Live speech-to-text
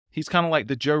He's kind of like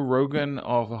the Joe Rogan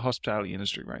of the hospitality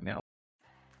industry right now.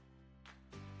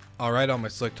 All right, all my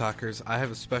Slick Talkers, I have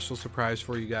a special surprise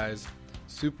for you guys.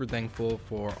 Super thankful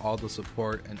for all the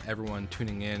support and everyone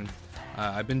tuning in.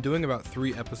 I've been doing about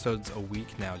 3 episodes a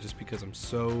week now just because I'm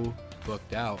so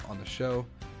booked out on the show,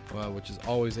 which is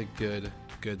always a good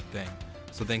thing.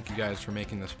 So thank you guys for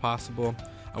making this possible.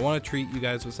 I want to treat you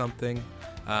guys with something.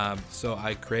 So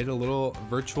I created a little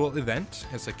virtual event.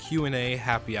 It's a Q&A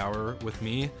happy hour with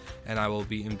me, and I will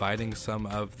be inviting some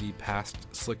of the past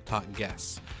Slick Talk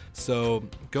guests. So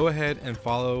go ahead and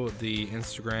follow the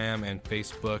Instagram and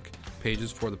Facebook pages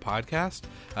for the podcast.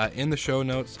 In the show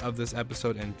notes of this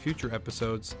episode and future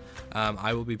episodes,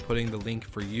 I will be putting the link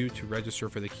for you to register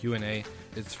for the Q&A.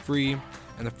 It's free,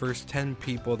 and the first 10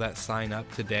 people that sign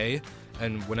up today,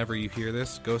 and whenever you hear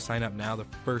this, go sign up now. The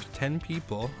first 10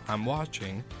 people I'm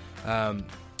watching,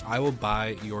 I will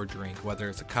buy your drink, whether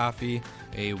it's a coffee,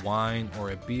 a wine,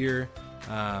 or a beer.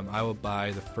 I will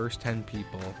buy the first 10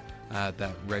 people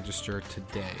that register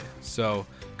today. So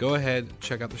go ahead,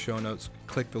 check out the show notes,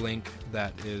 click the link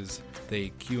that is the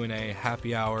Q&A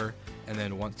happy hour, and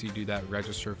then once you do that,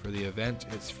 register for the event.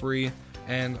 It's free,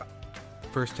 and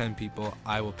first 10 people,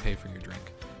 I will pay for your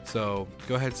drink. So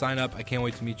go ahead, sign up. I can't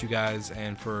wait to meet you guys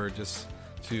and for just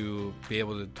to be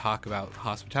able to talk about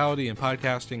hospitality and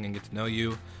podcasting and get to know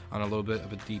you on a little bit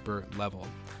of a deeper level.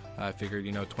 I figured,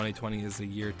 2020 is the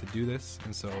year to do this,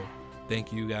 and so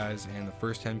thank you guys and the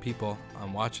first 10 people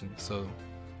I'm watching. So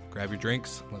grab your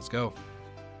drinks. Let's go.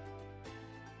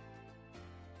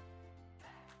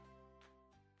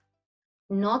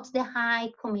 Not the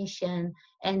high commission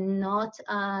and not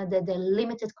the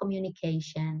limited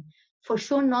communication. For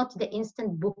sure, not the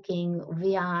instant booking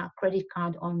via credit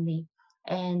card only.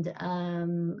 And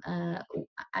I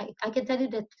can tell you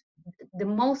that the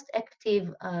most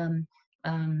active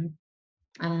OTA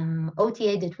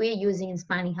that we're using in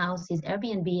Smiling House is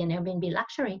Airbnb and Airbnb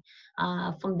Luxury.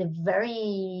 From the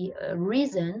very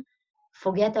reason,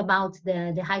 forget about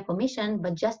the high commission,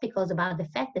 but just because about the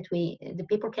fact that the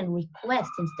people can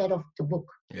request instead of to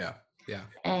book. Yeah.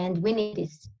 And we need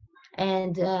this.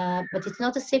 And but it's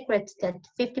not a secret that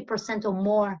 50% or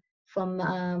more from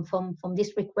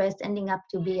this request ending up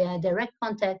to be a direct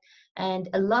contact, and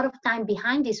a lot of time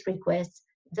behind this request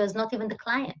does not even the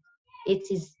client. It's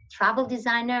his travel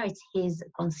designer, it's his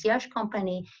concierge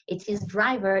company, it's his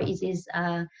driver, it's his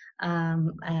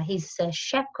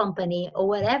chef company or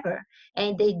whatever,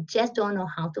 and they just don't know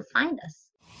how to find us.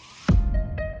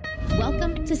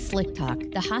 Welcome to Slick Talk,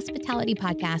 the hospitality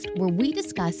podcast where we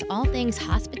discuss all things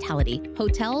hospitality,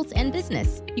 hotels, and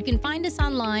business. You can find us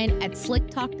online at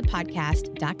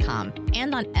slicktalkthepodcast.com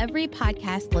and on every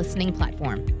podcast listening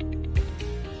platform.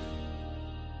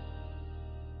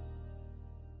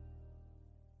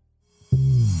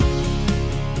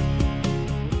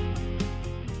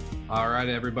 All right,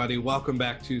 everybody. Welcome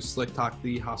back to Slick Talk,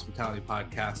 the hospitality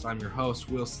podcast. I'm your host,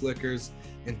 Will Slickers,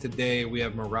 and today we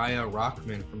have Mariah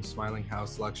Rockman from Smiling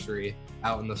House Luxury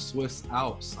out in the Swiss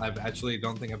Alps. I actually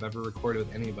don't think I've ever recorded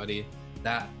with anybody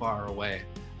that far away.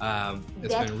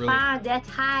 It's that been really far, that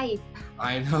high.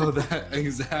 I know that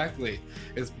exactly.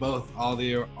 It's both all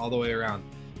the way around.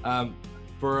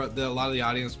 For a lot of the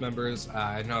audience members,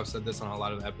 I know I've said this on a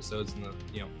lot of episodes in the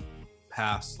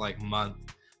past month,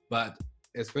 but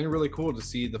it's been really cool to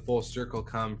see the full circle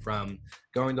come from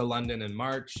going to London in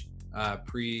March,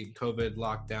 pre-COVID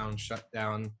lockdown,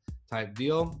 shutdown type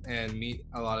deal, and meet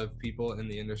a lot of people in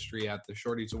the industry at the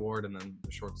Shorties Award and then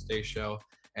the Short Stay Show.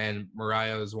 And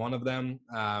Mariah is one of them.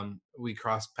 We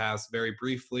crossed paths very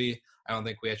briefly. I don't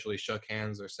think we actually shook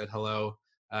hands or said hello,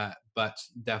 but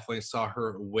definitely saw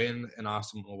her win an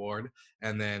awesome award.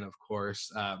 And then, of course,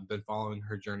 been following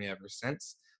her journey ever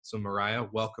since. So Mariah,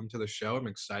 welcome to the show. I'm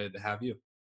excited to have you.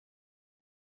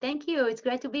 Thank you. It's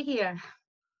great to be here.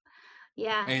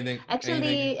 Yeah. Anything?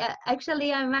 Actually,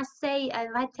 I must say, I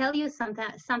might tell you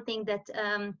something that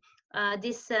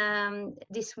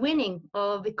this winning,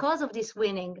 or because of this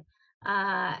winning,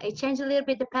 it changed a little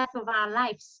bit the path of our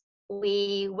lives.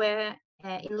 We were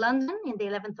in London in the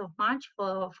 11th of March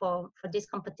for this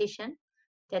competition.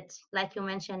 That, like you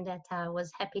mentioned, that I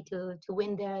was happy to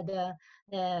win there the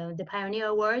Pioneer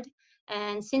Award.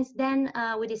 And since then,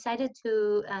 we decided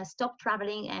to stop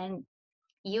traveling and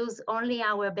use only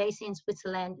our base in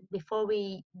Switzerland. Before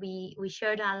we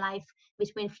shared our life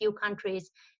between few countries.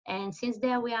 And since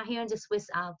there, we are here in the Swiss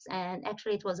Alps. And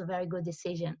actually, it was a very good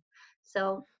decision.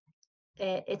 So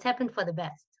it's happened for the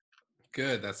best.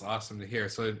 Good. That's awesome to hear.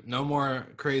 So no more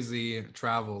crazy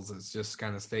travels. It's just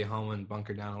kind of stay home and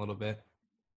bunker down a little bit.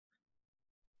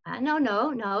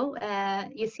 No.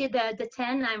 You see the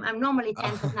 10. I'm normally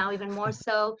 10, but now even more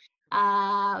so.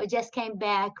 We just came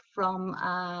back from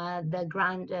the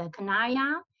Grand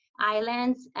Canaria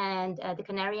Islands and the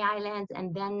Canary Islands,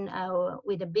 and then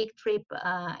with a big trip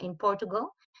in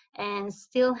Portugal, and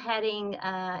still heading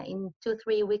in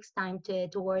 2-3 weeks time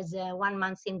towards 1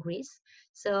 month in Greece.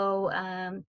 So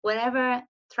wherever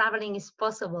traveling is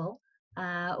possible,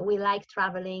 we like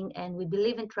traveling and we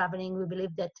believe in traveling. We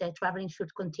believe that traveling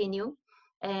should continue.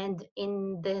 And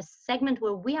in the segment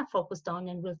where we are focused on,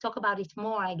 and we'll talk about it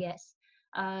more, I guess,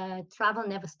 travel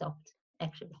never stopped,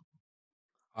 actually.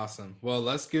 Awesome. Well,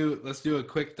 let's do a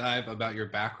quick dive about your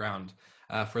background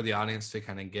for the audience to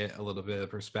kind of get a little bit of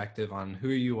perspective on who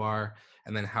you are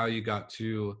and then how you got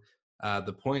to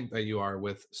the point that you are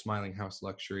with Smiling House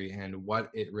Luxury and what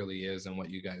it really is and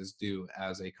what you guys do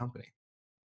as a company.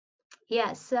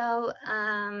 Yeah, so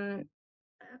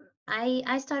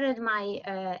I started my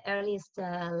earliest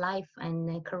life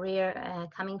and career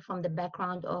coming from the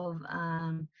background of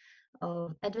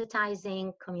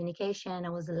advertising, communication. I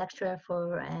was a lecturer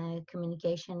for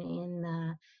communication in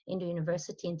the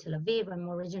university in Tel Aviv. I'm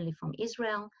originally from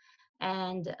Israel,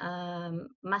 and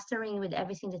mastering with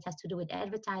everything that has to do with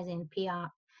advertising and PR.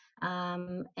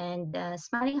 And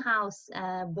Smiling House,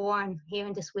 born here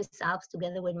in the Swiss Alps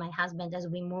together with my husband as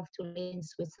we moved to live in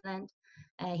Switzerland.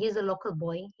 He's a local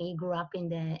boy. He grew up in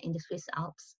the Swiss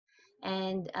Alps,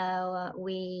 and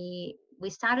we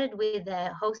started with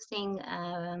hosting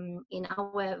in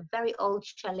our very old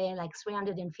chalet, like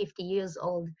 350 years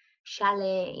old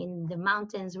chalet in the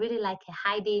mountains, really like a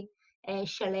Heidi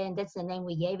chalet, and that's the name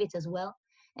we gave it as well.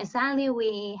 And suddenly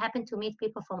we happened to meet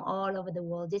people from all over the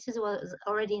world. This was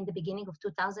already in the beginning of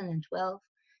 2012.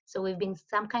 So we've been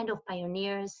some kind of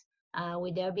pioneers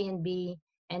with Airbnb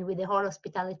and with the whole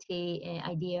hospitality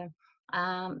idea.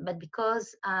 But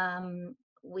because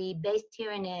we based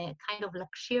here in a kind of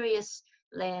luxurious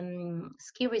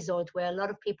ski resort where a lot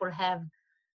of people have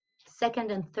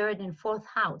second and third and fourth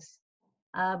house.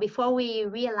 Before we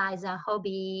realize our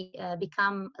hobby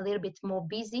become a little bit more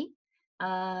busy,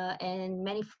 and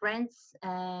many friends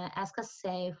ask us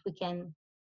if we can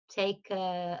take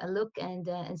a look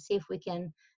and see if we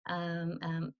can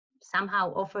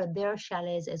somehow offer their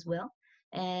chalets as well.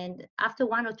 And after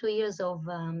 1 or 2 years of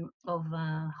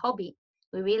hobby,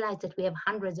 we realized that we have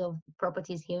hundreds of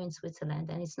properties here in Switzerland,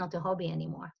 and it's not a hobby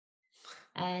anymore.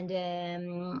 And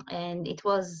it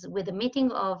was with the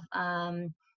meeting of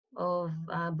Brian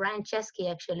Chesky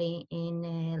actually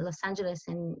in Los Angeles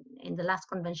in the last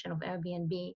convention of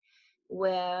Airbnb,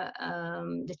 where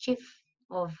the chief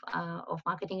of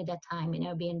marketing at that time in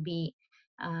Airbnb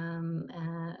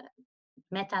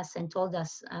met us and told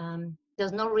us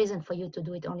there's no reason for you to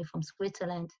do it only from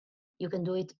Switzerland. You can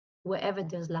do it wherever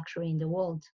there's luxury in the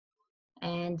world.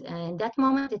 And in that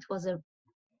moment, it was a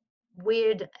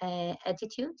weird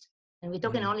attitude. And we're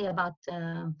talking only about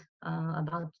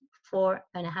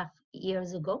 4.5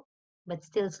 years ago, but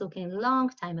still it's looking a long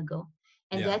time ago.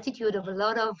 And the attitude of a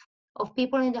lot of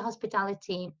people in the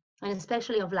hospitality, and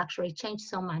especially of luxury, changed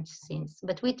so much since.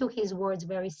 But we took his words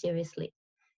very seriously.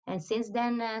 And since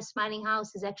then, Smiling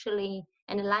House is actually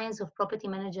an alliance of property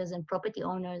managers and property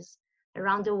owners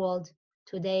around the world,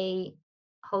 today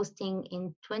hosting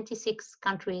in 26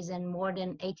 countries and more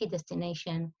than 80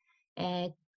 destinations.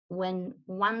 When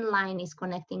one line is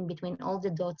connecting between all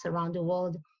the dots around the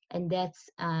world, and that's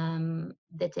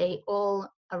all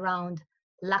around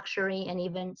luxury and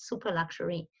even super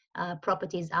luxury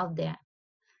properties out there.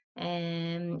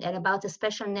 And about a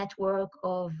special network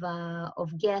of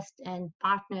guests and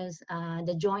partners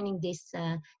that joining this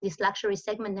luxury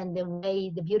segment, and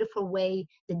the beautiful way,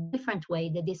 the different way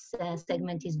that this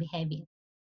segment is behaving.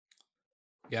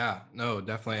 Yeah, no,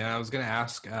 definitely. And I was going to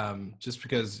ask, just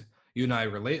because you and I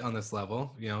relate on this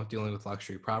level, dealing with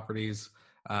luxury properties,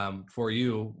 for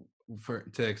you,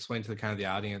 to explain to the kind of the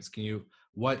audience,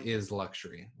 what is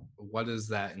luxury? What does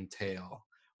that entail?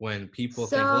 When people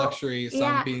think luxury,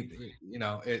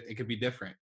 it could be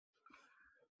different.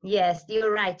 Yes,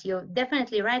 you're right. You're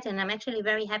definitely right, and I'm actually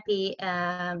very happy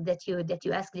that you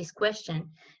asked this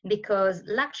question, because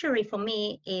luxury for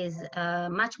me is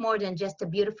much more than just a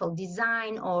beautiful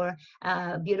design or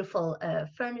beautiful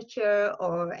furniture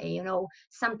or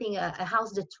something, a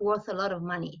house that's worth a lot of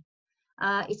money.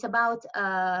 It's about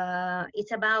the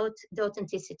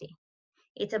authenticity.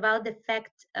 It's about the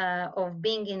fact of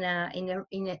being in a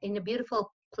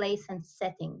beautiful place and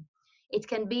setting. It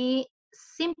can be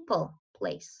simple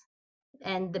place,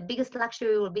 and the biggest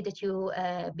luxury will be that you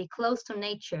be close to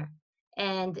nature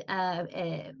and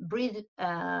breathe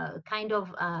kind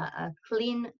of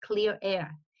clean, clear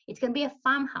air. It can be a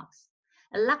farmhouse.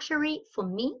 A luxury for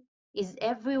me is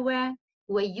everywhere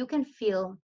where you can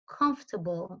feel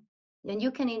comfortable and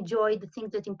you can enjoy the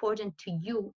things that are important to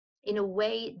you in a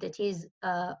way that is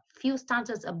a few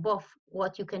standards above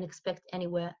what you can expect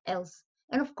anywhere else.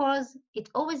 And of course, it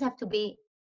always have to be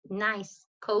nice,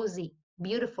 cozy,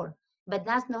 beautiful, but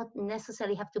does not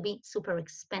necessarily have to be super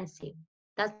expensive.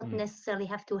 Does not necessarily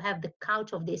have to have the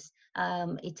couch of this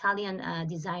Italian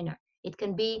designer. It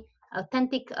can be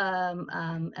authentic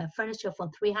furniture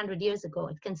from 300 years ago.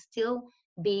 It can still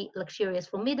be luxurious.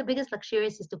 For me, the biggest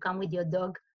luxurious is to come with your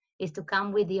dog, is to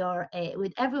come with your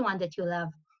with everyone that you love,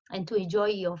 and to enjoy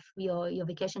your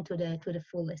vacation to the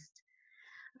fullest.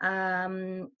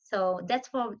 So that's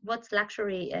for what's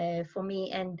luxury for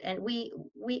me, and we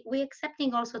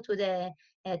accepting also to the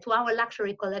to our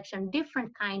luxury collection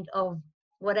different kind of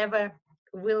whatever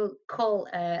we'll call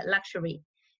luxury.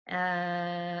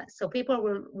 So people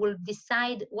will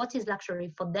decide what is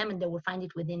luxury for them, and they will find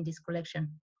it within this collection.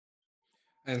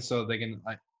 And so they can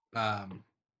like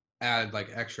add like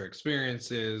extra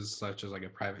experiences such as like a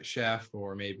private chef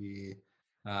or maybe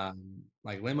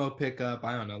like limo pickup.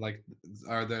 I don't know, like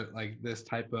are there like this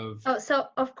type of Oh, so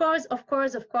of course,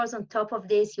 on top of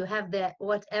this, you have the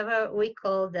whatever we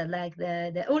call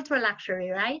the ultra luxury,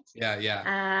 right?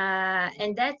 yeah.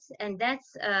 And that's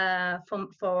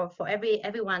for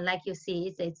everyone, like you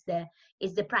see, it's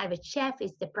the private chef,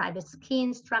 it's the private ski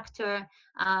instructor,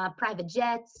 private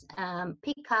jets,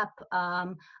 pickup,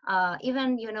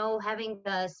 even having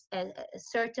a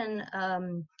certain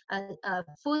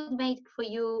food made for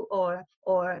you, or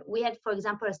we had, for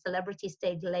example, a celebrity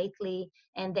stayed lately,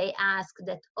 and they asked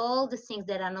that all the things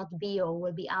that are not bio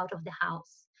will be out of the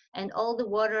house, and all the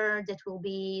water that will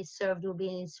be served will be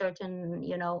in certain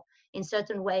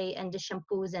way, and the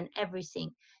shampoos and everything.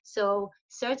 So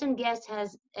certain guests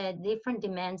has different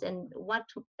demands, and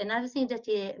another thing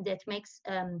that makes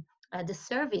the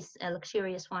service a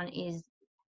luxurious one is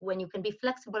when you can be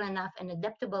flexible enough and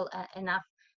adaptable enough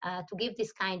to give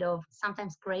this kind of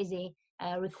sometimes crazy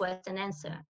request and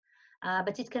answer.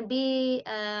 But it can be,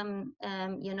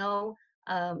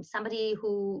 somebody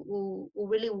who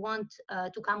really want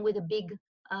to come with a big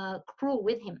crew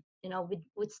with him,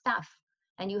 with staff.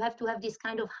 And you have to have these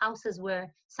kind of houses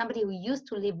where somebody who used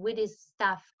to live with his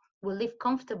staff will live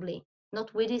comfortably,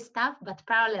 not with his staff, but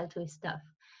parallel to his staff.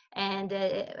 And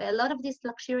a lot of these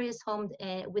luxurious homes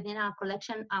within our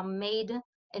collection are made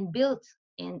and built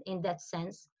in that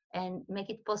sense, and make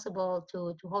it possible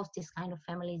to host this kind of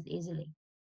families easily.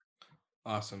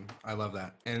 Awesome. I love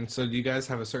that. And so do you guys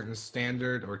have a certain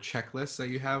standard or checklist that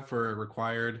you have for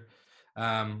required,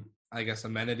 I guess,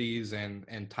 amenities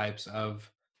and types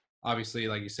of, obviously,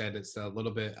 like you said, it's a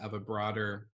little bit of a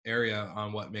broader area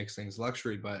on what makes things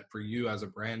luxury, but for you as a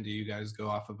brand, do you guys go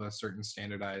off of a certain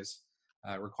standardized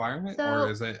requirement, or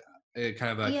is it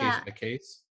kind of a case by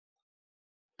case?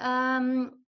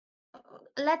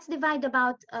 Let's divide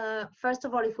about, first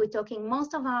of all, if we're talking,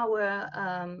 most of our,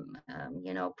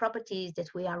 properties that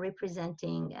we are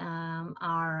representing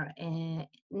are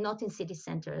not in city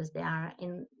centers. They are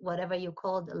in whatever you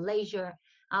call the leisure,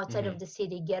 outside of the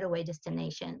city, getaway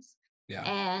destinations. Yeah.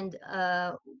 And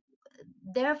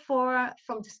therefore,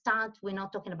 from the start, we're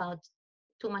not talking about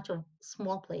too much of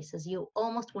small places. You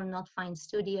almost will not find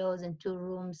studios and 2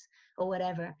 rooms or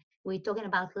whatever. We're talking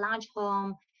about large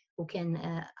home who can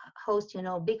host,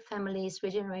 big families,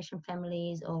 3-generation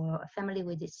families, or a family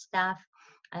with its staff.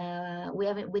 We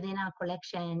have it within our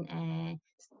collection,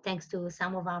 thanks to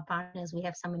some of our partners. We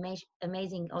have some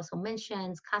amazing also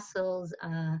mansions, castles,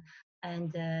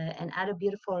 and other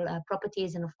beautiful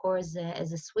properties. And of course,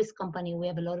 as a Swiss company, we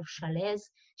have a lot of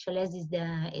chalets. Chalets is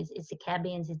the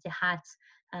cabins, it's the huts,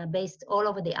 based all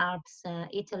over the Alps,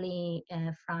 Italy,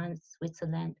 France,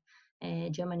 Switzerland,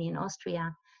 Germany, and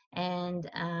Austria. And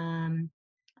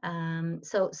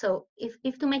so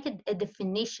if to make it a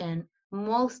definition,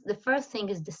 the first thing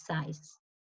is the size.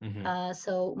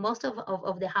 So most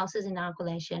of the houses in our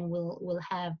collection will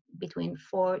have between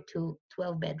 4 to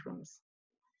 12 bedrooms.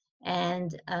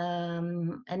 And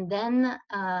then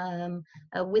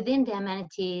within the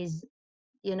amenities,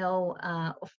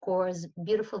 of course,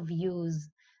 beautiful views.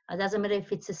 It doesn't matter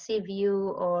if it's a sea view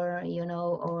or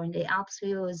or in the Alps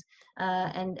views,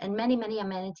 and many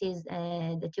amenities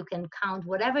that you can count.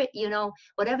 Whatever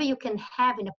you can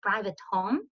have in a private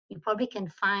home, you probably can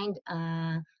find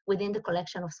within the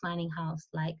collection of Smiling House,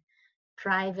 like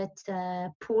private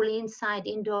pool inside,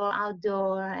 indoor,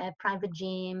 outdoor, private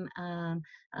gym,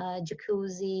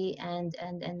 jacuzzi, and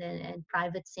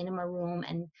private cinema room,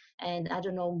 and I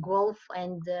don't know, golf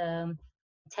and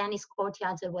tennis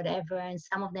courtyards or whatever, and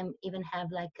some of them even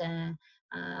have like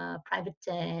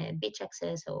private beach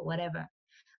access or whatever.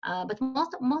 But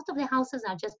most of the houses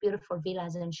are just beautiful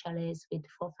villas and chalets with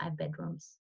 4-5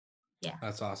 bedrooms. Yeah,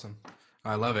 That's awesome.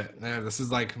 I love it. Man, this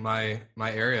is like my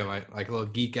area, my like a little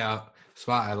geek out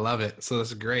spot. I love it. So this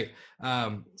is great.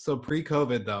 So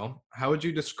pre-COVID though, how would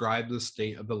you describe the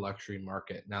state of the luxury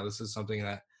market? Now, this is something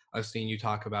that I've seen you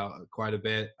talk about quite a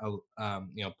bit,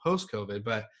 post-COVID,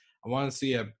 but I want to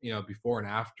see a, before and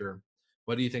after.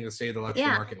 What do you think the state of the luxury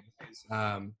yeah. market is?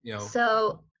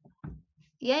 So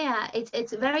yeah,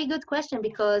 it's a very good question,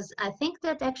 because I think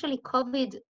that actually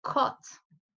COVID caught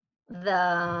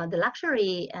the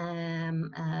luxury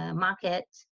market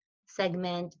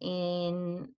segment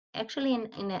in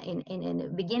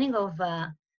the beginning of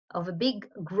a big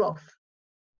growth.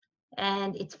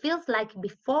 And it feels like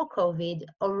before COVID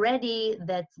already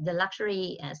that the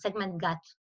luxury segment got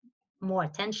more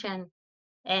attention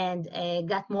and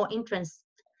got more interest.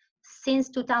 Since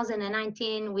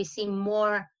 2019, we see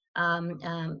more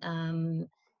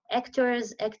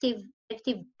actors, active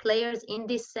players in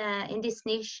this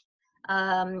niche.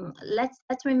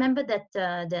 Let's remember that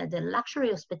the luxury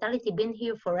hospitality been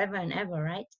here forever and ever,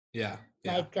 right? Yeah.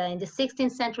 Like in the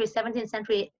 16th century, 17th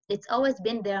century, it's always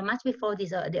been there, much before these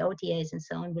the OTAs and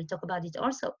so on. We'll talk about it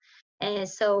also. And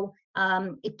so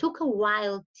it took a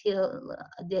while till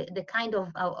the kind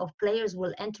of players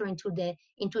will enter into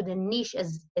the niche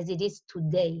as it is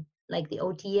today, like the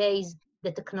OTAs,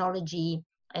 the technology,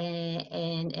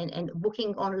 and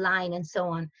booking online and so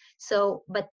on. So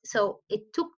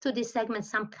it took to this segment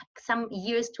some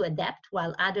years to adapt,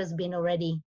 while others been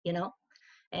already,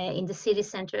 in the city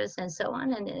centers and so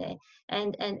on.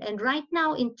 And right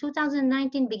now in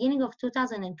 2019, beginning of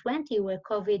 2020, where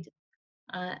COVID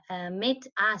made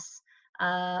us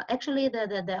actually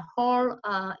the whole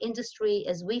industry,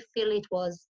 as we feel it,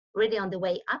 was really on the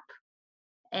way up,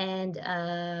 and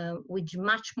with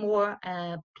much more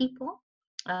people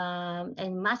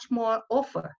and much more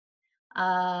offer.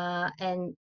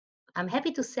 And I'm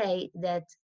happy to say that,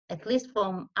 at least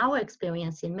from our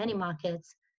experience in many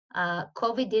markets,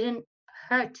 COVID didn't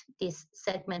hurt this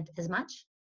segment as much,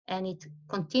 and it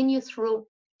continued through.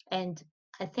 And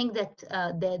I think that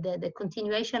the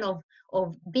continuation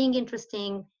of being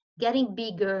interesting, getting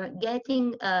bigger,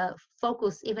 getting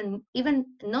focus, even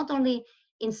not only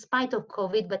in spite of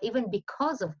COVID, but even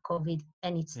because of COVID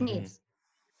and its needs,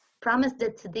 promise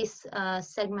that this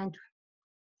segment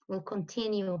will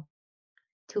continue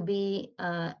to be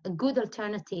a good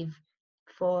alternative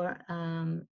for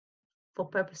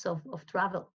purpose of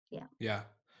travel. Yeah.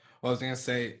 Well, I was gonna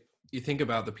say, you think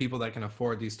about the people that can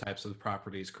afford these types of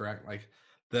properties, correct? Like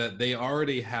they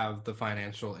already have the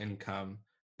financial income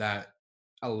that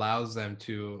allows them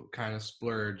to kind of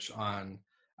splurge on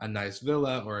a nice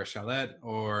villa or a chalet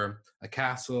or a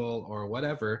castle or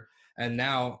whatever. And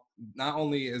now, not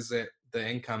only is it the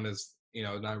income is,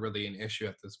 not really an issue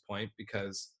at this point,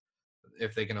 because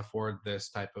if they can afford this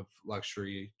type of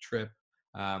luxury trip,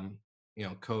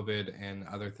 COVID and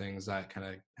other things that kind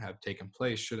of have taken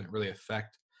place shouldn't really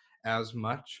affect as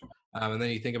much. And then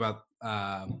you think about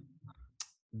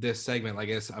this segment, like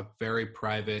it's a very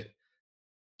private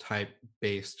type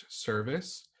based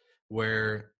service,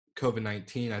 where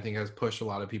COVID-19, I think, has pushed a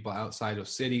lot of people outside of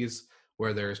cities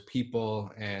where there's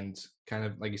people and kind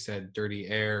of, like you said, dirty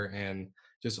air and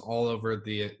just all over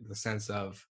the sense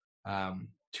of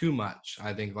too much.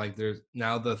 I think like there's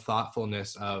now the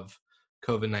thoughtfulness of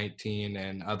COVID-19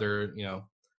 and other,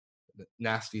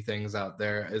 nasty things out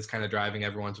there is kind of driving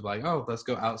everyone to be like, oh, let's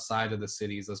go outside of the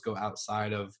cities. Let's go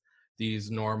outside of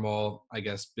these normal, I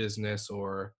guess, business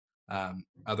or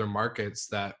other markets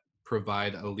that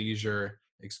provide a leisure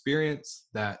experience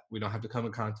that we don't have to come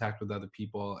in contact with other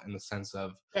people in the sense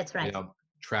of, that's right,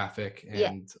 traffic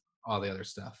and all the other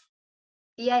stuff.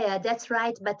 Yeah, that's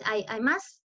right. But I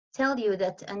must tell you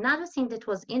that another thing that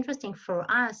was interesting for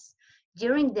us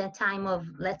during the time of,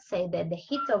 let's say, the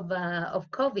heat of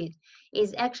COVID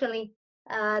is actually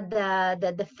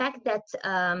the fact that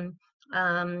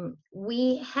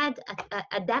we had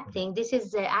adapting. This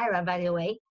is Ira, by the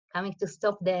way, coming to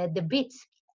stop the beat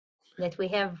that we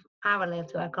have parallel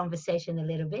to our conversation a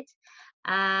little bit.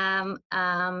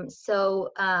 So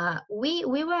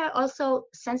we were also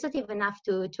sensitive enough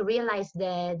to realize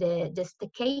the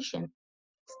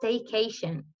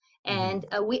staycation, and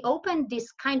we opened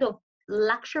this kind of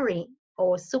luxury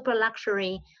or super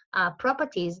luxury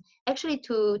properties actually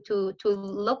to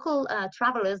local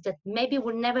travelers that maybe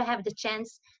would never have the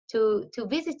chance to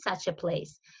visit such a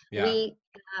place. We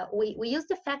use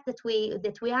the fact that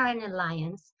we are an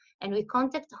alliance, and we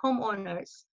contact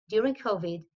homeowners during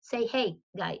COVID, say, hey,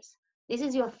 guys, this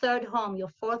is your third home,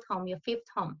 your fourth home, your fifth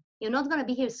home. You're not going to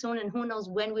be here soon, and who knows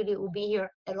when will be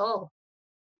here at all.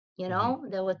 You know,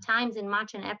 there were times in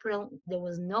March and April, there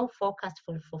was no forecast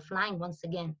for flying once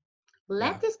again.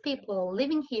 Let these people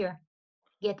living here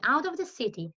get out of the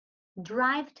city,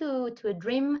 drive to a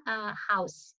dream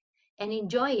house and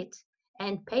enjoy it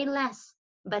and pay less,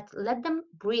 but let them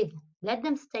breathe, let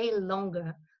them stay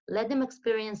longer, let them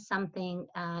experience something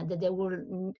that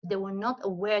they were not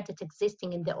aware that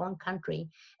existing in their own country.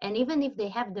 And even if they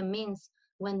have the means,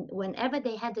 whenever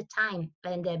they had the time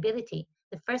and the ability,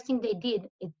 the first thing they did,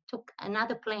 it took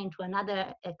another plane to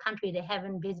another country they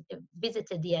haven't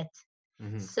visited yet.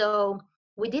 So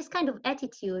with this kind of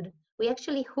attitude, we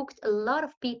actually hooked a lot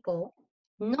of people,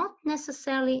 not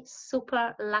necessarily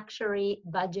super luxury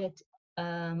budget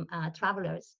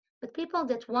travelers, but people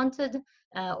that wanted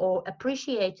or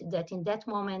appreciate that in that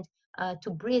moment to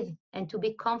breathe and to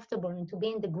be comfortable and to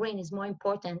be in the green is more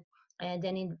important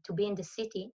than to be in the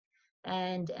city.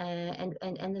 And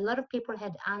a lot of people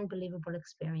had unbelievable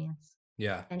experience.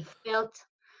 Yeah. And felt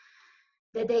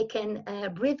that they can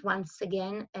breathe once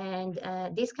again. And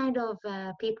these kind of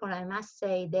people, I must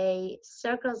say, they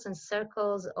circles and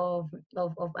circles of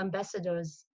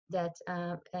ambassadors that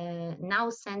now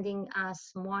sending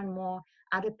us more and more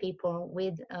other people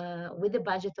with the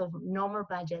budget of normal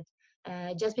budget,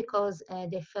 just because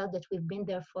they felt that we've been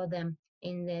there for them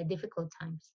in the difficult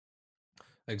times.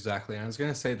 Exactly. And I was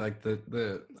going to say, like,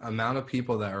 the amount of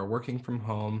people that are working from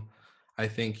home, I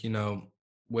think,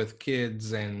 with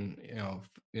kids and,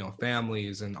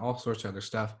 families and all sorts of other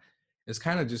stuff, it's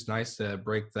kind of just nice to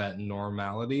break that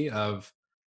normality of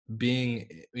being,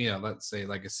 let's say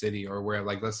like a city or where,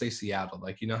 like, let's say Seattle,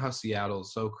 like, how Seattle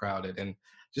is so crowded, and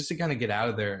just to kind of get out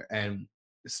of there and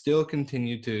still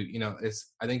continue to,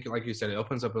 I think, like you said, it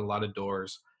opens up a lot of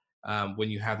doors when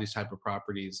you have these type of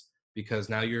properties, because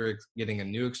now you're getting a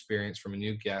new experience from a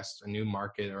new guest, a new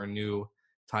market, or a new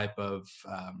type of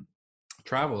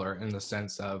traveler, in the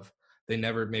sense of they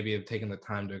never maybe have taken the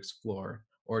time to explore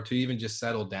or to even just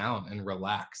settle down and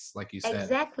relax, like you said.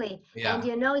 Exactly. Yeah.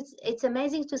 And it's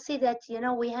amazing to see that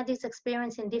we had this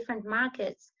experience in different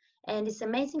markets, and it's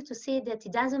amazing to see that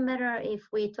it doesn't matter if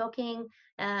we're talking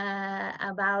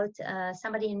about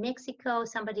somebody in Mexico,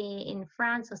 somebody in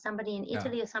France, or somebody in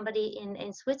Italy, or somebody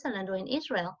in Switzerland or in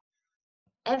Israel.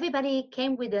 Everybody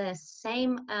came with the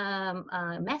same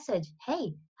message.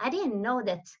 Hey, I didn't know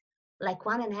that like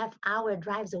 1.5 hour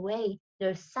drives away,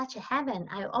 there's such a heaven.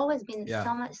 I've always been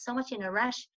so much in a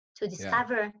rush to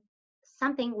discover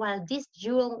something, while this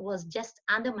jewel was just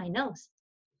under my nose.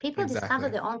 People discover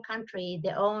their own country,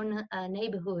 their own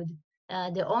neighborhood,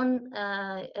 their own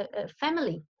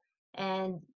family.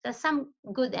 And there's some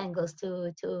good angles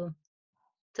to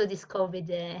this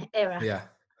COVID era. Yeah.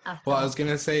 Well, I was going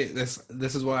to say, this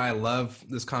is why I love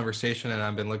this conversation, and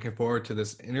I've been looking forward to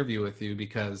this interview with you,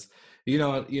 because, you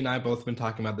and I both been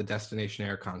talking about the destination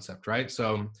era concept, right?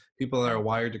 So people that are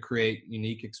wired to create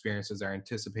unique experiences are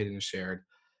anticipated and shared.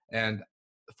 And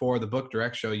for the Book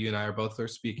Direct Show, you and I are both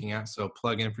speaking at, so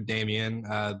plug in for Damien,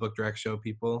 Book Direct Show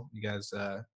people. You guys,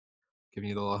 giving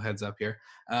you the little heads up here.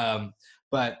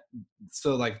 But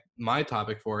so, like, my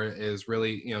topic for it is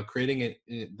really, creating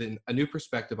a new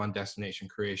perspective on destination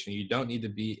creation. You don't need to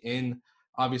be in,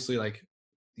 obviously, like,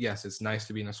 yes, it's nice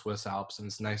to be in the Swiss Alps, and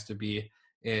it's nice to be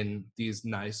in these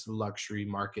nice luxury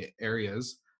market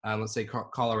areas. Let's say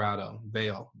Colorado,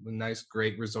 Vail, a nice,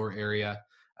 great resort area.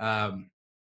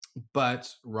 But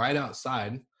right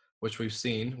outside, which we've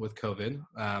seen with COVID,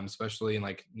 especially in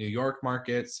like New York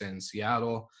markets and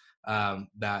Seattle,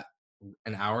 that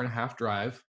an 1.5-hour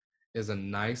drive is a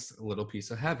nice little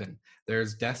piece of heaven.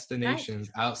 There's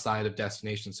destinations outside of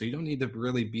destinations. So you don't need to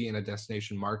really be in a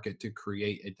destination market to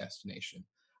create a destination.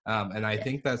 And I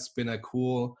think that's been a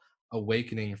cool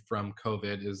awakening from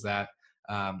COVID, is that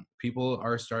people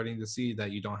are starting to see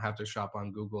that you don't have to shop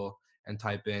on Google and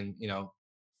type in,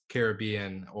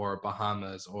 Caribbean or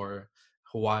Bahamas or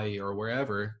Hawaii or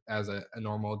wherever as a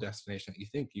normal destination that you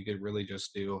think. You could really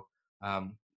just do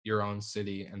your own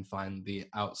city and find the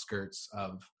outskirts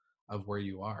of where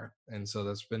you are. And so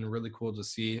that's been really cool to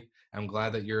see. I'm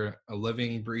glad that you're a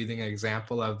living, breathing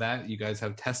example of that. You guys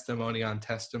have testimony on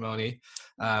testimony,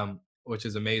 which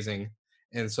is amazing.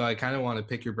 And so I kind of want to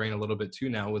pick your brain a little bit too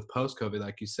now with post-COVID.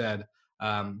 Like you said,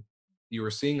 you were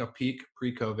seeing a peak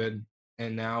pre-COVID,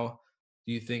 and now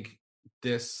do you think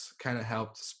this kind of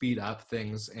helped speed up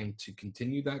things and to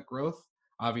continue that growth?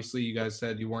 Obviously, you guys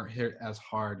said you weren't hit as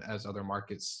hard as other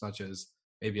markets, such as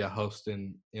maybe a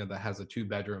Houston, that has a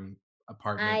 2-bedroom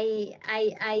apartment.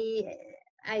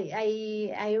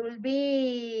 I will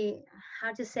be,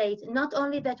 how to say it, not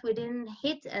only that we didn't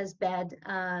hit as bad,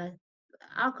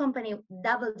 our company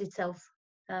doubled itself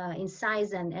in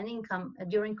size and income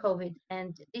during COVID.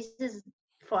 And this is,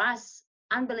 for us,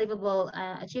 unbelievable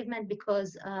achievement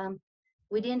because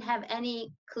we didn't have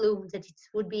any clue that it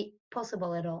would be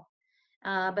possible at all.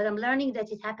 But I'm learning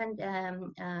that it happened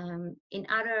in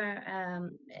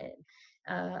other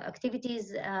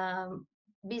activities,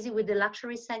 busy with the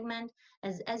luxury segment.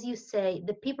 As you say,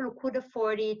 the people who could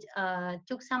afford it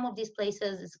took some of these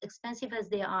places, as expensive as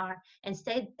they are, and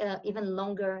stayed even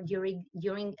longer during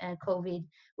COVID.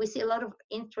 We see a lot of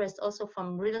interest also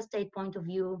from real estate point of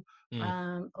view,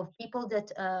 of people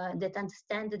that that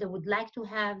understand that they would like to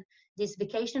have this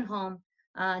vacation home,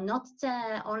 not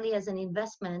only as an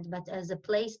investment, but as a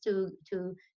place to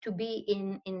be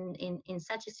in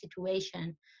such a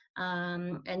situation,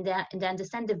 and they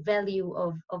understand the value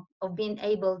of being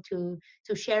able to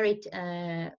share it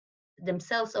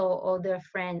themselves or their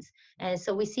friends.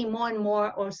 So we see more and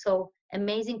more also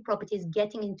amazing properties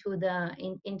getting into the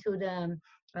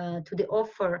to the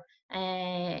offer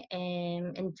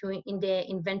and to in the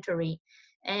inventory.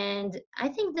 And I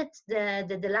think that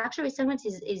the luxury segment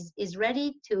is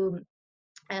ready to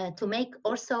make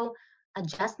also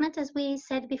adjustment, as we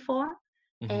said before.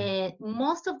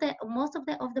 Most of the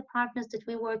partners that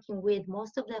we're working with,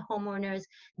 most of the homeowners,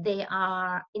 they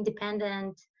are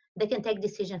independent. They can take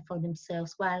decisions for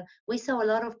themselves. While we saw a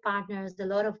lot of partners, a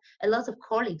lot of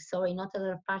colleagues, sorry, not a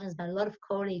lot of partners, but a lot of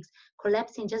colleagues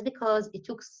collapsing just because it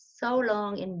took so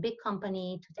long in big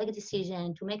company to take a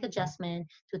decision, to make adjustment,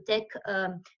 to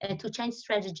change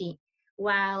strategy.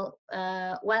 While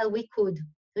we could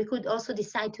also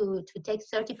decide to take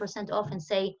 30% off and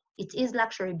say it is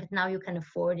luxury, but now you can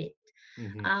afford it.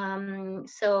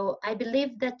 So I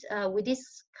believe that with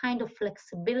this kind of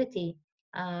flexibility,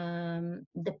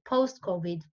 the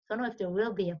post-COVID, I don't know if there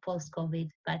will be a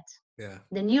post-COVID, but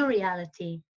the new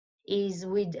reality is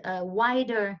with a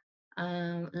wider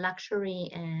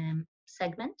luxury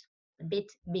segment, a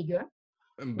bit bigger.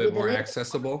 A bit more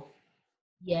accessible.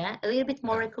 Yeah, a little bit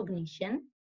more recognition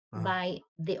by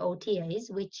the OTAs,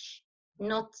 which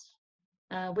not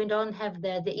we don't have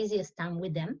the easiest time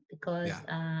with them because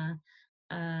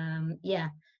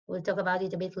we'll talk about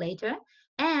it a bit later.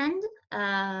 And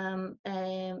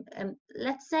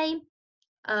let's say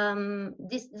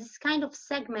this kind of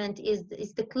segment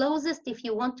is the closest, if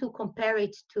you want to compare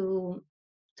it to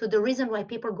the reason why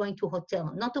people are going to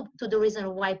hotel, not to the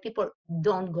reason why people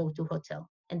don't go to hotel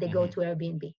and they go to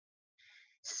Airbnb.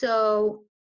 So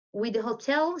with the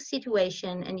hotel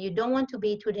situation, and you don't want to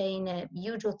be today in a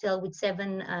huge hotel with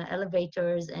 7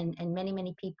 elevators and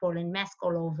many people and mask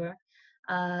all over,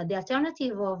 the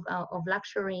alternative of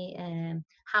luxury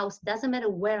house, doesn't matter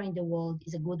where in the world,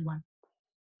 is a good one.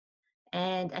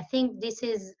 And I think this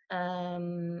is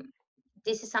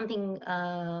something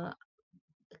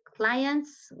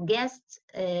clients, guests,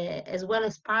 as well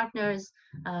as partners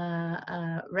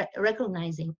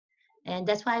recognizing. And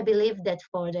that's why I believe that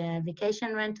for the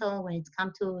vacation rental, when it's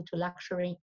come to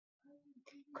luxury,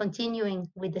 continuing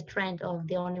with the trend of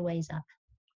the only way is up.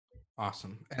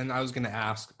 Awesome. And I was going to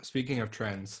ask, speaking of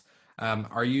trends,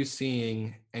 are you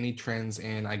seeing any trends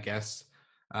in, I guess,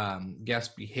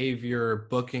 guest behavior,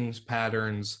 bookings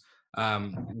patterns?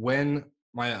 When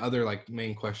my other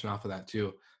main question off of that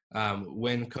too,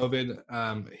 when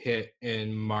COVID hit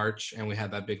in March and we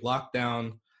had that big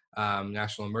lockdown,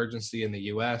 national emergency in the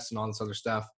US and all this other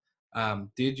stuff,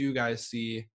 did you guys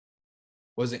see,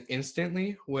 was it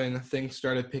instantly when things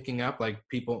started picking up, like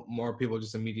more people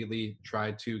just immediately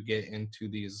tried to get into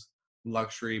these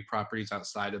luxury properties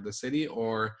outside of the city?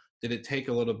 Or did it take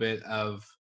a little bit of,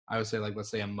 I would say, let's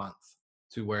say a month,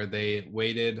 to where they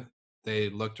waited, they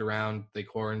looked around, they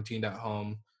quarantined at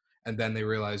home, and then they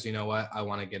realized, you know what, I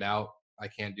want to get out. I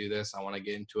can't do this. I want to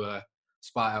get into a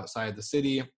spot outside the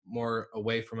city, more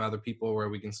away from other people, where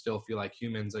we can still feel like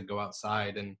humans and go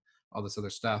outside and all this other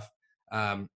stuff.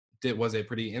 Was it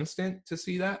pretty instant to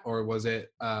see that, or was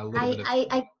it a little bit of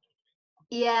time?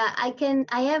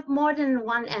 I have more than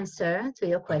one answer to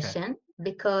your question,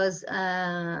 because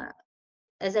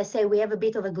as I say, we have a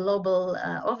bit of a global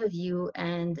overview,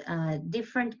 and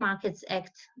different markets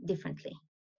act differently.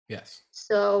 Yes.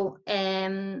 So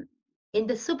in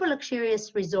the super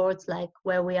luxurious resorts, like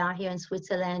where we are here in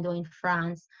Switzerland or in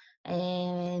France,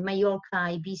 Mallorca,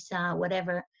 Ibiza,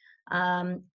 whatever,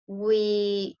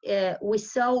 we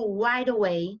saw right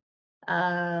away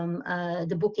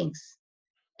the bookings,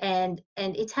 and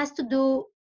it has to do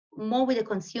more with the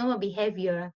consumer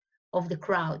behavior of the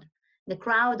crowd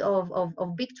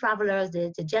of big travelers,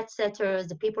 the jet setters,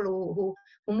 the people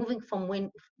who moving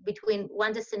between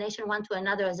one destination, one to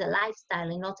another as a lifestyle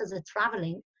and not as a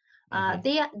traveling,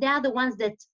 they are the ones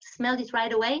that smelled it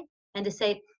right away, and they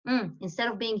say, instead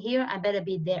of being here, I better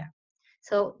be there.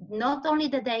 So not only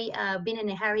that they been in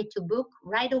a hurry to book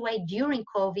right away during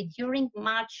COVID, during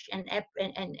March and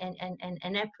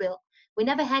April, we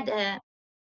never had a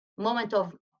moment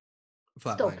of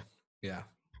stop. Yeah.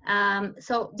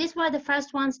 So these were the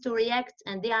first ones to react,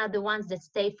 and they are the ones that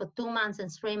stayed for 2 months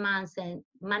and 3 months, and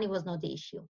money was not the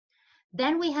issue.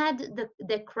 Then we had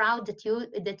the crowd that you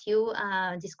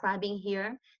describing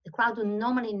here, the crowd who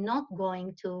normally not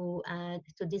going to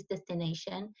this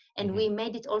destination, and we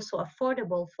made it also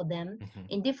affordable for them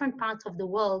in different parts of the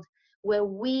world, where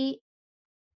we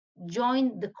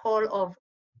joined the call of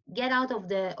get out of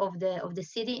the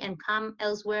city and come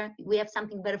elsewhere. We have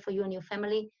something better for you and your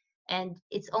family, and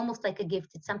it's almost like a gift.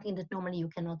 It's something that normally you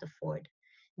cannot afford.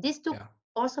 This took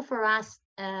also for us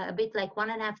a bit like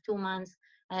 1.5, 2 months.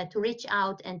 To reach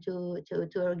out and to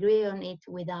agree on it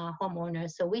with our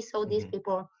homeowners. So we saw these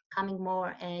people coming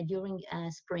more during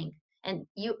spring. And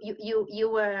you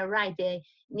were right. They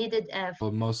needed.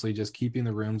 Well, mostly just keeping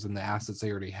the rooms and the assets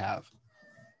they already have.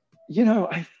 You know,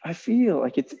 I feel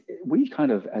like we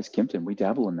kind of, as Kimpton, we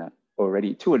dabble in that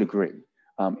already to a degree,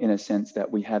 in a sense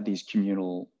that we have these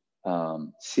communal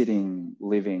sitting,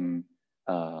 living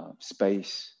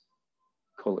space,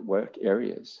 call it work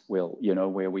areas. Well, you know,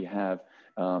 where we have.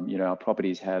 Our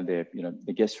properties have their,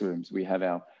 the guest rooms, we have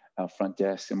our front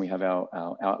desks, and we have our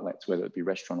outlets, whether it be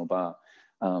restaurant or bar.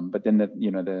 But then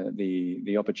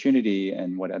the opportunity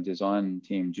and what our design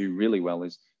team do really well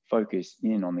is focus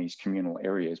in on these communal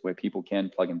areas where people can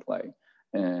plug and play.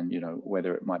 And,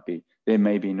 whether it might be, there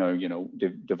may be no,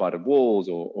 divided walls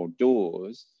or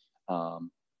doors,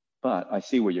 but I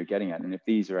see where you're getting at. And if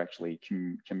these are actually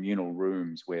communal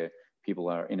rooms where people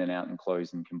are in and out and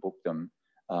closed and can book them,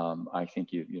 I think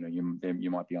you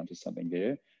might be onto something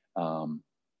there,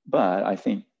 but I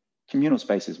think communal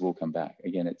spaces will come back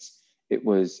again. It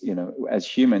was as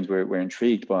humans we're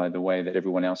intrigued by the way that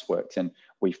everyone else works, and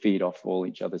we feed off all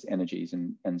each other's energies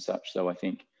and such. So I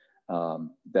think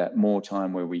that more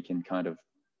time where we can kind of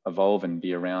evolve and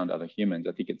be around other humans,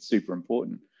 I think it's super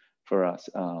important for us.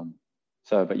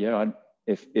 But yeah,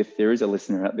 if there is a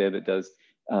listener out there that does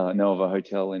know of a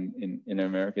hotel in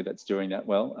America that's doing that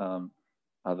well.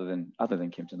 Other than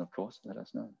Kimpton, of course, let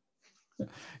us know.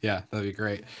 Yeah, that'd be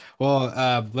great. Well,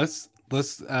 let's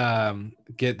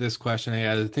get this question.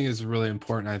 I think it's really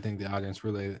important. I think the audience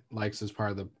really likes as part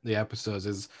of the episodes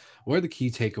is, what are the key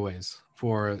takeaways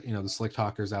for the Slick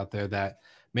Talkers out there that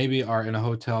maybe are in a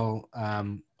hotel,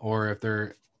 or if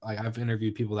they're like, I've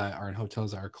interviewed people that are in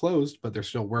hotels that are closed but they're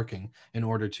still working in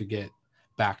order to get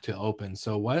back to open.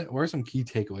 So what are some key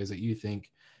takeaways that you think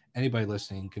anybody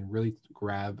listening can really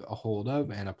grab a hold of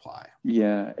and apply?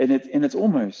 Yeah, and it's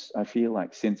almost, I feel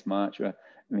like since March,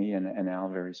 me and our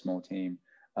very small team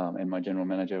and my general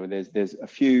manager, there's a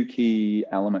few key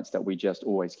elements that we just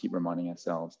always keep reminding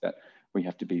ourselves that we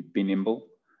have to be nimble,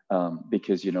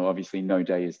 because obviously no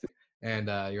day is the. And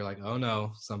you're like, oh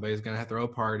no, somebody's gonna have to throw a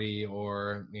party,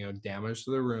 or damage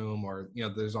to the room, or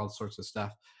there's all sorts of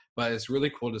stuff. But it's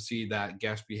really cool to see that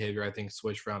guest behavior, I think,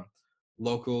 switch from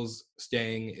locals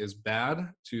staying is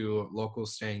bad to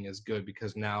locals staying is good,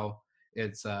 because now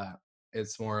it's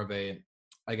more of a,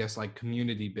 I guess, like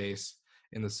community base,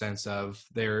 in the sense of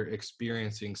they're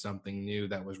experiencing something new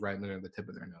that was right under the tip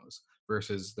of their nose,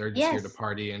 versus they're just here to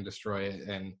party and destroy it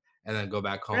and then go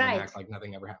back home and act like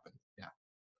nothing ever happened. Yeah.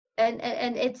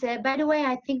 And it's by the way,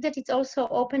 I think that it's also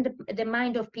opened the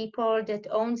mind of people that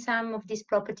own some of these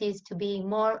properties to be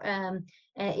more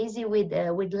easy with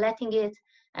letting it.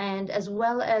 And as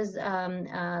well as,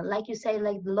 like you say,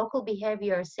 like the local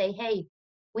behavior, say, hey,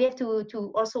 we have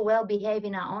to also well behave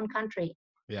in our own country.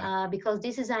 Yeah. Because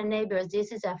this is our neighbors,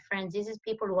 this is our friends, this is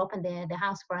people who open the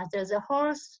house for us. There's a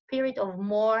whole spirit of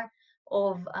more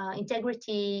of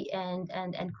integrity and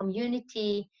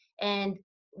community. And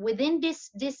within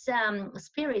this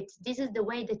spirit, this is the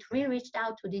way that we reached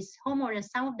out to these homeowners,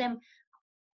 some of them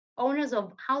owners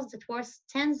of houses that worth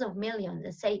tens of millions,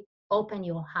 and say, open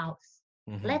your house.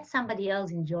 Mm-hmm. Let somebody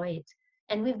else enjoy it.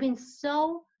 And we've been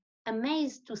so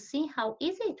amazed to see how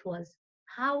easy it was.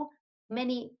 How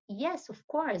many, yes, of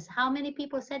course, how many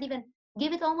people said even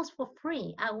give it almost for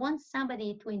free. I want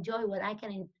somebody to enjoy what I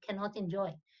cannot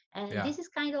enjoy. And this is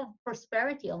kind of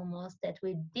prosperity almost that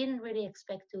we didn't really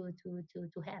expect to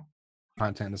have.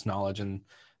 Content, this knowledge, and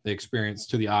the experience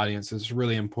to the audience is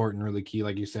really important, really key,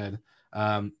 like you said.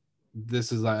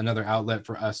 this is another outlet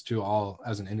for us to all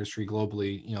as an industry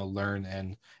globally, learn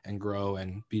and grow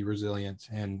and be resilient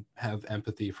and have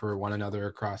empathy for one another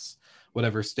across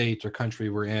whatever state or country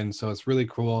we're in. So it's really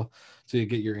cool to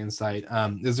get your insight.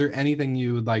 Is there anything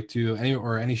you would like to,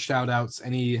 any shout outs,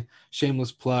 any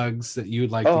shameless plugs that you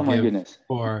would like to give? Oh my goodness.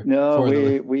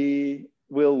 We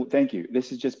will. Thank you. This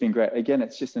has just been great. Again,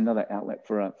 it's just another outlet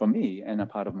for me and a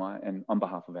part of and on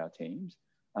behalf of our teams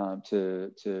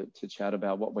to chat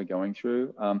about what we're going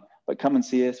through. But come and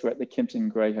see us. We're at the Kimpton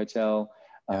Gray Hotel,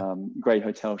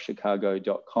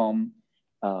 grayhotelchicago.com.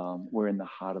 We're in the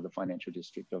heart of the financial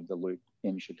district of the Loop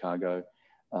in Chicago.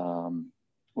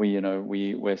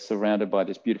 We're surrounded by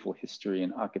this beautiful history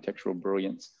and architectural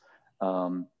brilliance.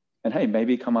 And hey,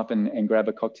 maybe come up and grab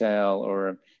a cocktail or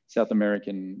a South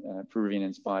American Peruvian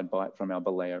inspired bite from our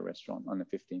Baleo restaurant on the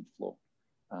 15th floor.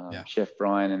 Chef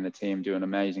Brian and the team do an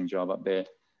amazing job up there,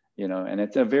 and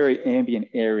it's a very ambient,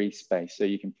 airy space. So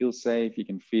you can feel safe. You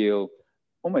can feel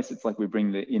almost, it's like we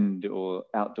bring the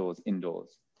outdoors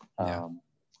indoors.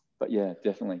 But yeah,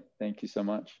 definitely. Thank you so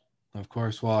much. Of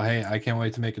course. Well, hey, I can't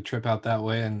wait to make a trip out that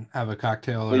way and have a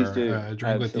cocktail Please or do. a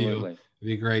drink with you. It'd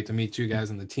be great to meet you guys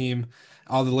and the team.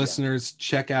 All the listeners,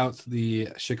 check out the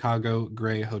Chicago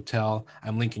Gray Hotel.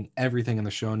 I'm linking everything in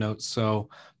the show notes, so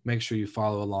make sure you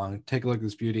follow along. Take a look at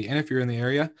this beauty. And if you're in the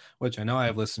area, which I know I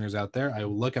have listeners out there, I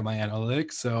will look at my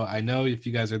analytics. So I know if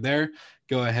you guys are there,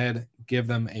 go ahead, give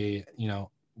them a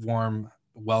warm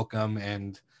welcome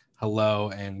and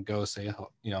hello, and go say,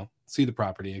 see the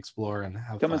property, explore, and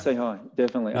have come fun. And say hi.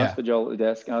 Definitely. Ask for Joel at the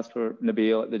desk. Ask for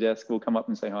Nabil at the desk. We'll come up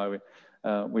and say hi.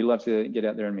 We love to get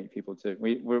out there and meet people too.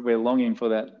 We're longing for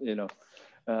that,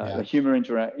 the humor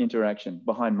interaction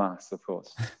behind masks, of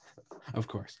course. Of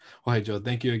course. Well, hey, Joe,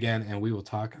 thank you again, and we will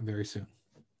talk very soon.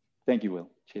 Thank you, Will.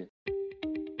 Cheers.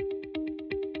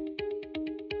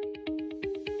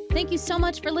 Thank you so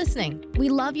much for listening. We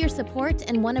love your support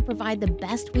and want to provide the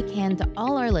best we can to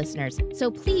all our listeners.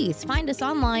 So please find us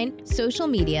online, social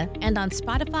media, and on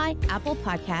Spotify, Apple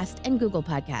Podcast, and Google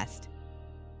Podcast.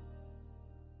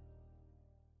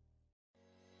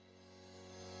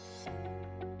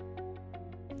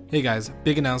 Hey guys,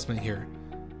 big announcement here.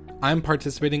 I'm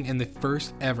participating in the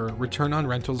first ever Return on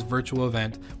Rentals virtual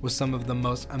event with some of the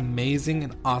most amazing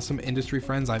and awesome industry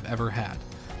friends I've ever had.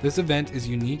 This event is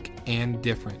unique and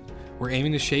different. We're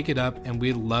aiming to shake it up, and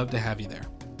we'd love to have you there.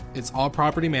 It's all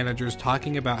property managers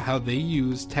talking about how they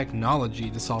use technology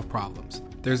to solve problems.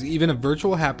 There's even a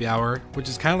virtual happy hour, which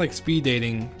is kind of like speed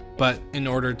dating, but in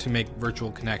order to make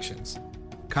virtual connections.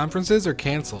 Conferences are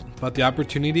canceled, but the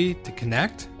opportunity to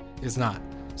connect is not.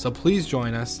 So please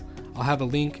join us. I'll have a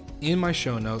link in my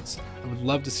show notes. I would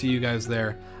love to see you guys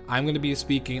there. I'm going to be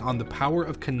speaking on the power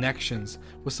of connections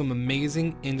with some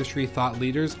amazing industry thought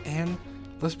leaders and,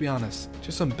 let's be honest,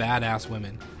 just some badass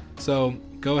women. So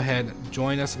go ahead,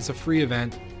 join us. It's a free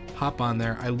event. Hop on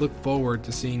there. I look forward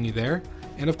to seeing you there.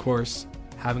 And of course,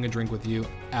 having a drink with you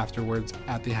afterwards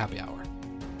at the happy hour.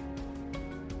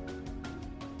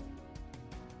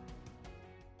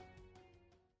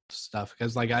 Stuff,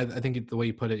 because I think the way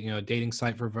you put it, a dating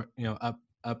site for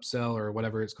upsell or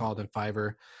whatever it's called in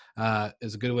Fiverr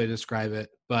is a good way to describe it.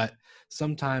 But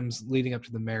sometimes leading up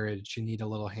to the marriage, you need a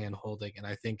little hand holding, and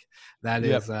I think that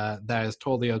is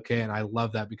totally okay. And I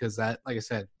love that, because that, like I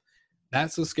said,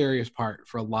 that's the scariest part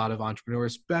for a lot of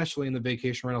entrepreneurs, especially in the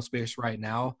vacation rental space right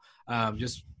now.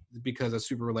 Just because it's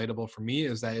super relatable for me,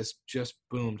 is that it's just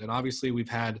boomed. And obviously we've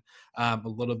had a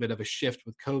little bit of a shift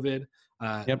with COVID,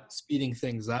 speeding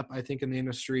things up, I think, in the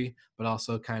industry, but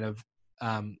also kind of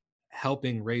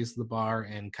helping raise the bar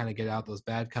and kind of get out those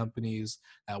bad companies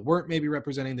that weren't maybe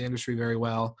representing the industry very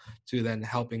well, to then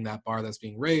helping that bar that's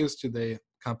being raised to the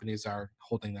companies that are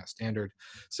holding that standard.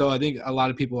 So I think a lot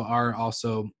of people are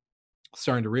also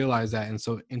starting to realize that. And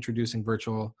so introducing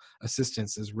virtual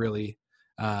assistants is really,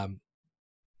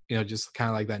 just kind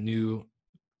of like that new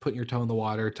putting your toe in the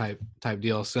water type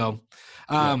deal. So,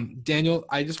 Daniel,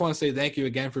 I just want to say thank you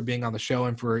again for being on the show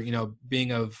and for,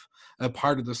 being a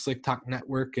part of the Slick Talk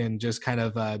Network, and just kind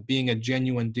of being a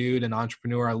genuine dude and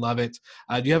entrepreneur. I love it.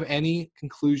 Do you have any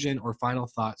conclusion or final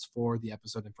thoughts for the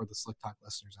episode and for the Slick Talk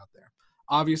listeners out there?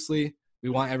 Obviously, we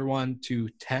want everyone to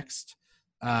text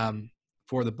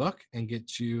for the book and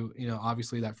get you,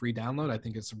 obviously that free download. I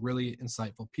think it's a really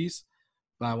insightful piece,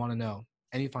 but I want to know,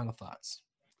 any final thoughts?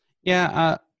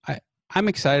 Yeah, I'm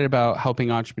excited about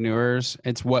helping entrepreneurs.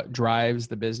 It's what drives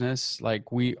the business. Like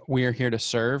we are here to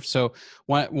serve. So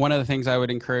one of the things I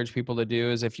would encourage people to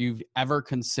do is, if you've ever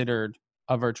considered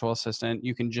a virtual assistant,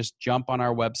 you can just jump on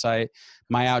our website,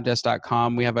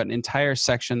 myoutdesk.com. We have an entire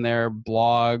section there,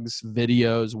 blogs,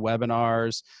 videos,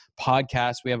 webinars,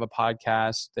 podcasts. We have a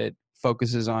podcast that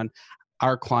focuses on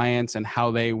our clients and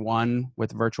how they won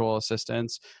with virtual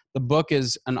assistants. The book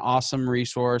is an awesome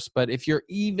resource, but if you're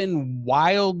even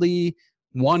wildly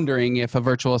wondering if a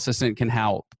virtual assistant can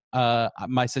help,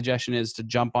 my suggestion is to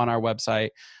jump on our website,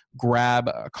 grab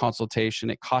a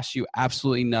consultation. It costs you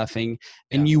absolutely nothing,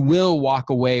 and you will walk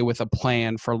away with a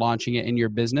plan for launching it in your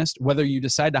business. Whether you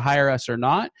decide to hire us or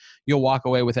not, you'll walk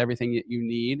away with everything that you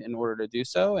need in order to do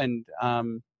so. And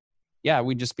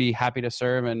we'd just be happy to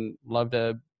serve and love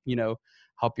to,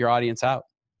 help your audience out.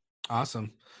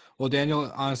 Awesome. Well,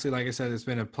 Daniel, honestly, like I said, it's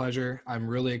been a pleasure. I'm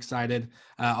really excited.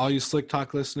 All you Slick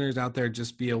Talk listeners out there,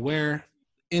 just be aware.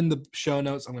 In the show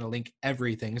notes, I'm going to link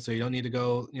everything. So you don't need to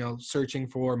go, searching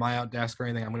for My Outdesk or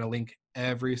anything. I'm going to link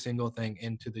every single thing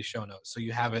into the show notes. So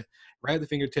you have it right at the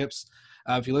fingertips.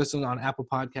 If you listen on Apple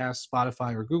Podcasts,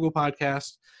 Spotify, or Google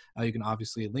Podcasts, you can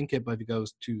obviously link it. But if you go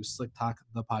to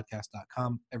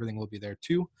slicktalkthepodcast.com, everything will be there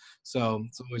too. So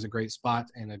it's always a great spot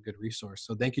and a good resource.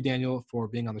 So thank you, Daniel, for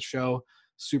being on the show.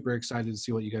 Super excited to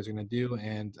see what you guys are going to do.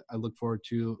 And I look forward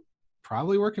to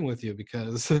probably working with you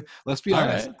because let's be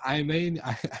honest, right.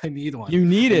 I need one. You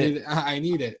need it. I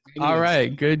need it. All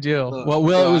right. Good deal. Well,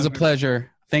 Will, it was a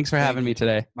pleasure. Thanks for having me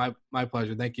today. My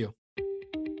pleasure. Thank you.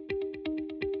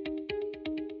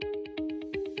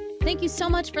 Thank you so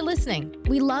much for listening.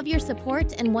 We love your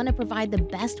support and want to provide the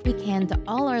best we can to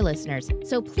all our listeners.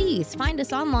 So please find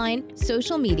us online,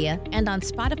 social media, and on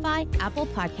Spotify, Apple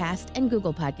Podcast, and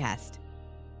Google Podcast.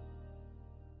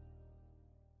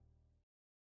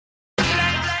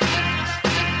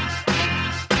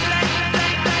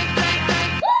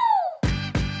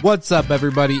 What's up,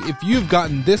 everybody? If you've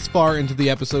gotten this far into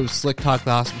the episode of Slick Talk, the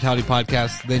Hospitality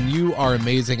Podcast, then you are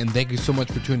amazing, and thank you so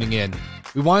much for tuning in.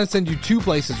 We want to send you two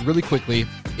places really quickly.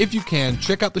 If you can,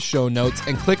 check out the show notes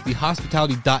and click the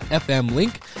hospitality.fm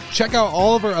link. Check out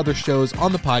all of our other shows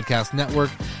on the podcast network.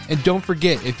 And don't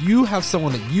forget, if you have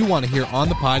someone that you want to hear on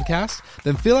the podcast,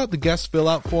 then fill out the guest fill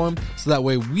out form so that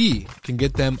way we can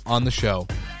get them on the show.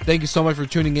 Thank you so much for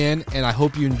tuning in, and I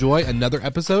hope you enjoy another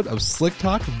episode of Slick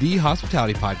Talk, the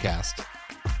Hospitality Podcast.